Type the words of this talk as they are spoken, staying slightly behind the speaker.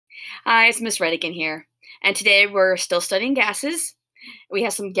Hi, it's Miss Redigan here, and today we're still studying gases. We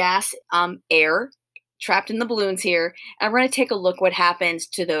have some gas, air, trapped in the balloons here, and we're going to take a look what happens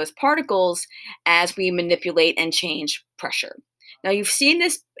to those particles as we manipulate and change pressure. Now, you've seen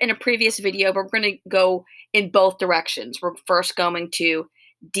this in a previous video, but we're going to go in both directions. We're first going to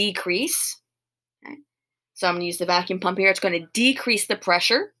decrease. Okay. So I'm going to use the vacuum pump here. It's going to decrease the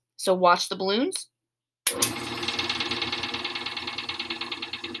pressure. So watch the balloons.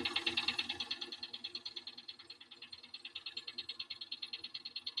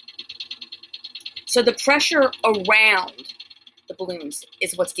 So the pressure around the balloons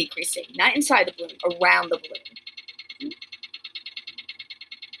is what's decreasing, not inside the balloon, around the balloon.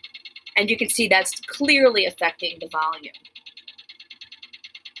 And you can see that's clearly affecting the volume.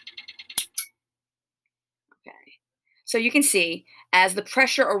 Okay. So you can see as the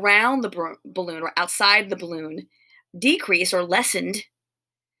pressure around the balloon or outside the balloon decreased or lessened,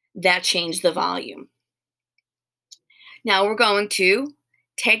 that changed the volume. Now we're going to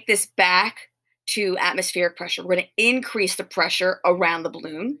take this back to atmospheric pressure. We're going to increase the pressure around the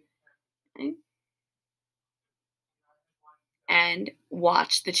balloon. Okay. And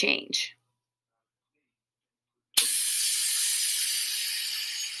watch the change.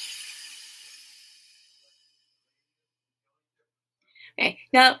 Okay.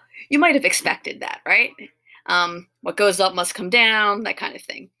 Now, you might have expected that, right? What goes up must come down, that kind of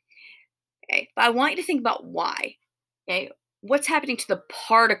thing. Okay. But I want you to think about why. Okay. What's happening to the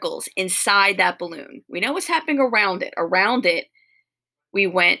particles inside that balloon? We know what's happening around it. Around it, we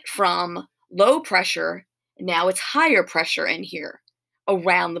went from low pressure, now it's higher pressure in here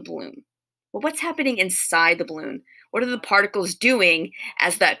around the balloon. Well, what's happening inside the balloon? What are the particles doing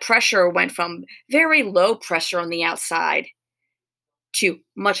as that pressure went from very low pressure on the outside to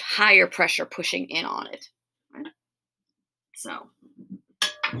much higher pressure pushing in on it? Right? So,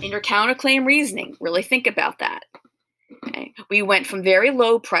 in your counterclaim reasoning, really think about that. Okay. We went from very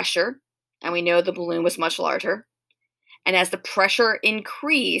low pressure, and we know the balloon was much larger. And as the pressure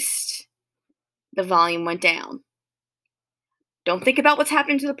increased, the volume went down. Don't think about what's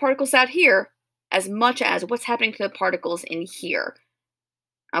happening to the particles out here as much as what's happening to the particles in here.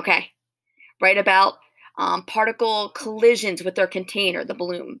 Okay, write about particle collisions with their container, the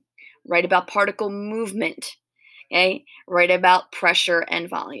balloon. Write about particle movement. Okay, write about pressure and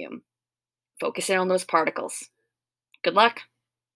volume. Focus in on those particles. Good luck.